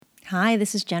Hi,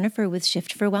 this is Jennifer with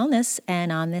Shift for Wellness,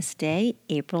 and on this day,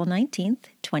 April 19th,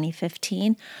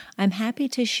 2015, I'm happy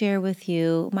to share with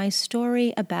you my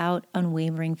story about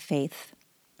unwavering faith.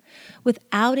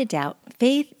 Without a doubt,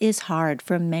 faith is hard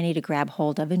for many to grab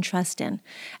hold of and trust in.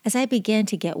 As I began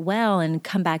to get well and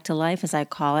come back to life, as I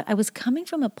call it, I was coming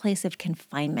from a place of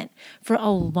confinement for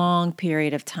a long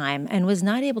period of time and was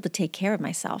not able to take care of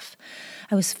myself.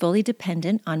 I was fully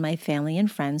dependent on my family and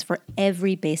friends for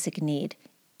every basic need.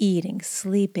 Eating,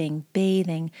 sleeping,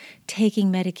 bathing,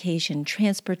 taking medication,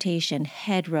 transportation,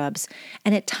 head rubs,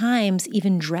 and at times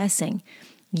even dressing.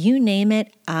 You name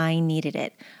it, I needed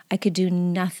it. I could do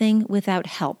nothing without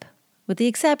help, with the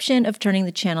exception of turning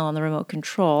the channel on the remote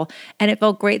control, and it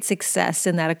felt great success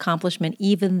in that accomplishment,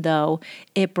 even though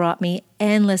it brought me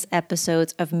endless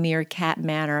episodes of meerkat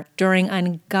manner during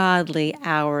ungodly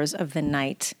hours of the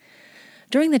night.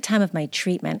 During the time of my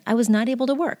treatment, I was not able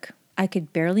to work. I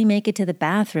could barely make it to the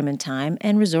bathroom in time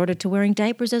and resorted to wearing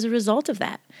diapers as a result of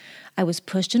that. I was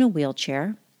pushed in a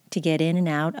wheelchair to get in and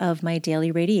out of my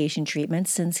daily radiation treatments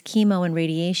since chemo and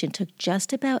radiation took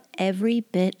just about every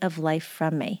bit of life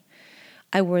from me.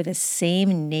 I wore the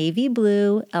same navy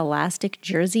blue elastic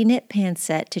jersey knit pants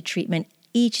set to treatment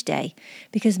each day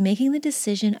because making the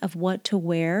decision of what to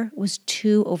wear was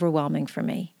too overwhelming for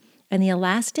me. And the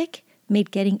elastic made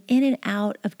getting in and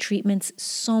out of treatments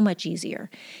so much easier.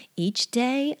 Each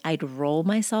day, I'd roll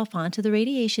myself onto the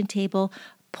radiation table,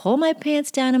 pull my pants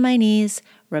down to my knees,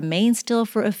 remain still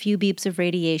for a few beeps of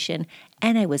radiation,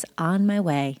 and I was on my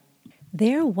way.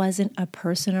 There wasn't a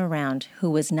person around who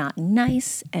was not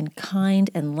nice and kind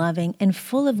and loving and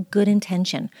full of good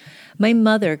intention. My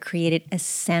mother created a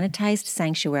sanitized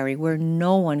sanctuary where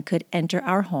no one could enter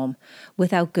our home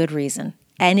without good reason.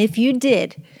 And if you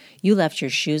did, you left your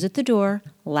shoes at the door,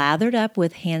 lathered up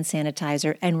with hand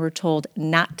sanitizer, and were told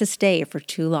not to stay for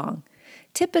too long.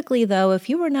 Typically, though, if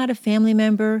you were not a family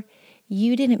member,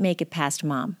 you didn't make it past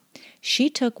Mom. She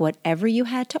took whatever you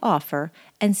had to offer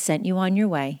and sent you on your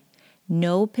way.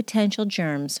 No potential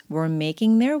germs were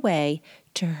making their way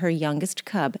to her youngest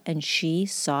cub, and she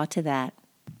saw to that.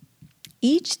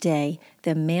 Each day,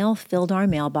 the mail filled our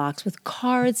mailbox with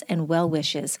cards and well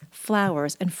wishes,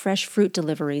 flowers and fresh fruit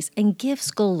deliveries, and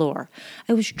gifts galore.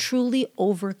 I was truly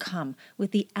overcome with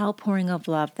the outpouring of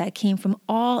love that came from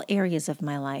all areas of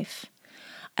my life.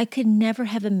 I could never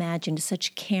have imagined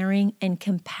such caring and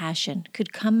compassion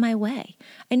could come my way.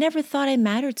 I never thought I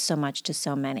mattered so much to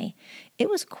so many. It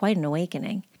was quite an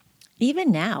awakening.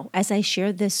 Even now, as I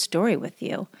share this story with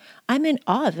you, I'm in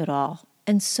awe of it all.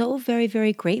 And so very,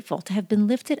 very grateful to have been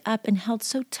lifted up and held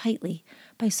so tightly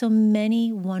by so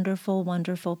many wonderful,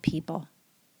 wonderful people.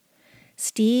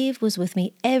 Steve was with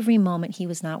me every moment he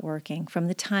was not working. From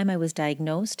the time I was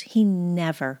diagnosed, he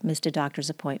never missed a doctor's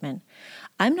appointment.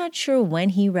 I'm not sure when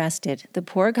he rested. The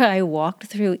poor guy walked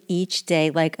through each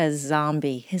day like a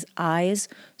zombie, his eyes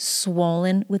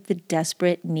swollen with the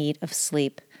desperate need of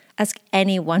sleep. Ask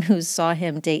anyone who saw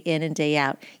him day in and day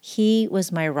out. He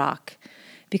was my rock.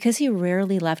 Because he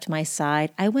rarely left my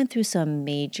side, I went through some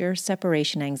major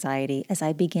separation anxiety as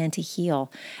I began to heal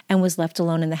and was left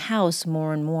alone in the house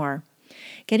more and more.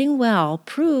 Getting well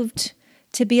proved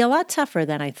to be a lot tougher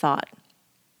than I thought.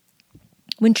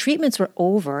 When treatments were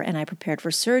over and I prepared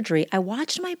for surgery, I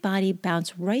watched my body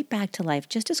bounce right back to life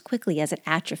just as quickly as it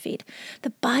atrophied. The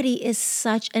body is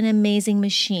such an amazing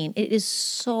machine. It is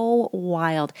so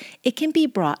wild. It can be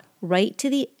brought right to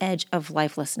the edge of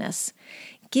lifelessness,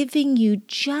 giving you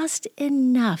just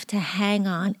enough to hang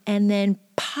on and then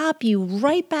pop you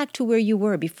right back to where you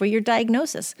were before your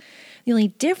diagnosis. The only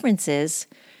difference is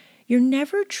you're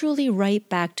never truly right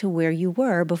back to where you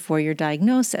were before your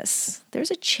diagnosis. There's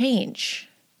a change.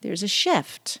 There's a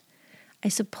shift. I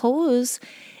suppose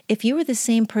if you were the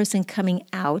same person coming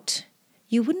out,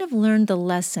 you wouldn't have learned the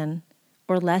lesson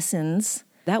or lessons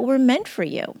that were meant for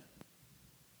you.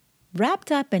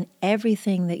 Wrapped up in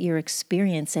everything that you're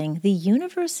experiencing, the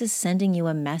universe is sending you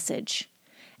a message,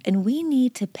 and we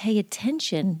need to pay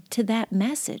attention to that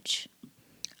message.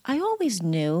 I always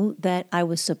knew that I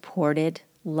was supported,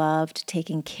 loved,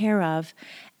 taken care of,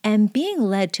 and being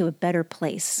led to a better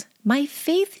place. My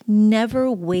faith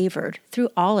never wavered through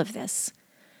all of this.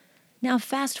 Now,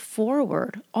 fast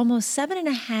forward almost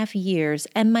 7.5 years,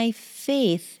 and my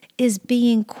faith is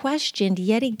being questioned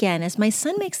yet again as my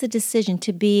son makes the decision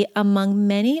to be among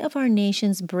many of our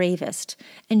nation's bravest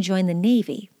and join the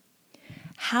Navy.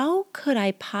 How could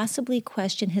I possibly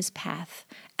question his path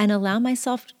and allow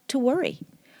myself to worry?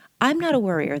 I'm not a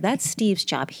worrier. That's Steve's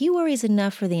job. He worries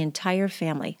enough for the entire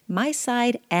family, my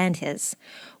side and his.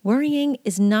 Worrying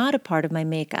is not a part of my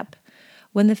makeup.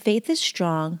 When the faith is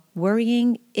strong,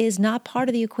 worrying is not part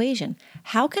of the equation.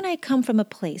 How can I come from a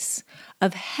place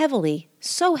of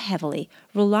so heavily,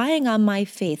 relying on my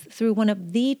faith through one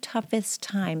of the toughest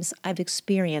times I've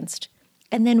experienced,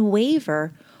 and then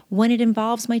waver when it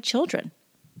involves my children?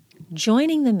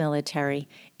 Joining the military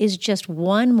is just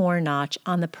one more notch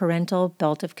on the parental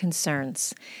belt of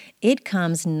concerns. It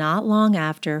comes not long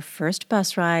after first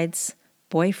bus rides,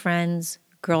 boyfriends,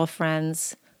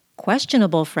 girlfriends,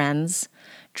 questionable friends,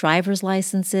 driver's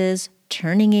licenses,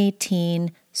 turning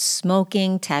 18,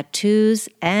 smoking, tattoos,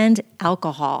 and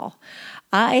alcohol.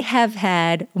 I have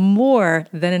had more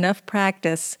than enough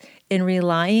practice in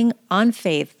relying on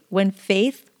faith when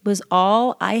faith was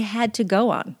all I had to go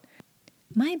on.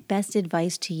 My best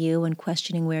advice to you when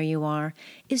questioning where you are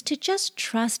is to just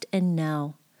trust and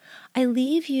know. I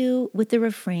leave you with the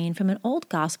refrain from an old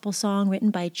gospel song written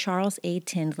by Charles A.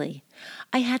 Tindley.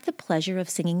 I had the pleasure of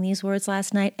singing these words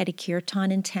last night at a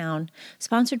kirtan in town,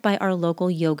 sponsored by our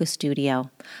local yoga studio.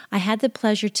 I had the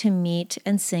pleasure to meet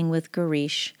and sing with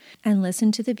Garish and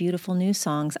listen to the beautiful new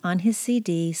songs on his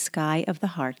CD, Sky of the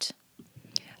Heart.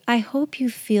 I hope you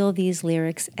feel these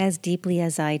lyrics as deeply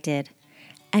as I did,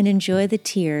 and enjoy the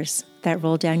tears that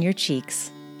roll down your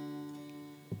cheeks.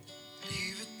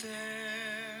 Leave it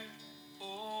there,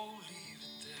 oh, leave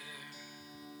it there.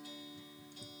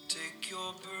 Take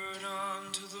your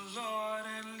burden to the Lord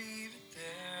and leave it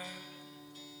there.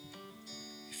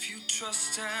 If you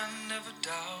trust and never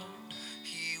doubt,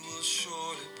 He will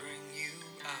surely bring you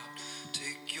out.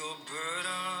 Take your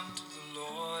burden to the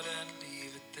Lord and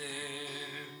leave it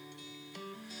there.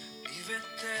 Leave it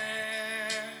there.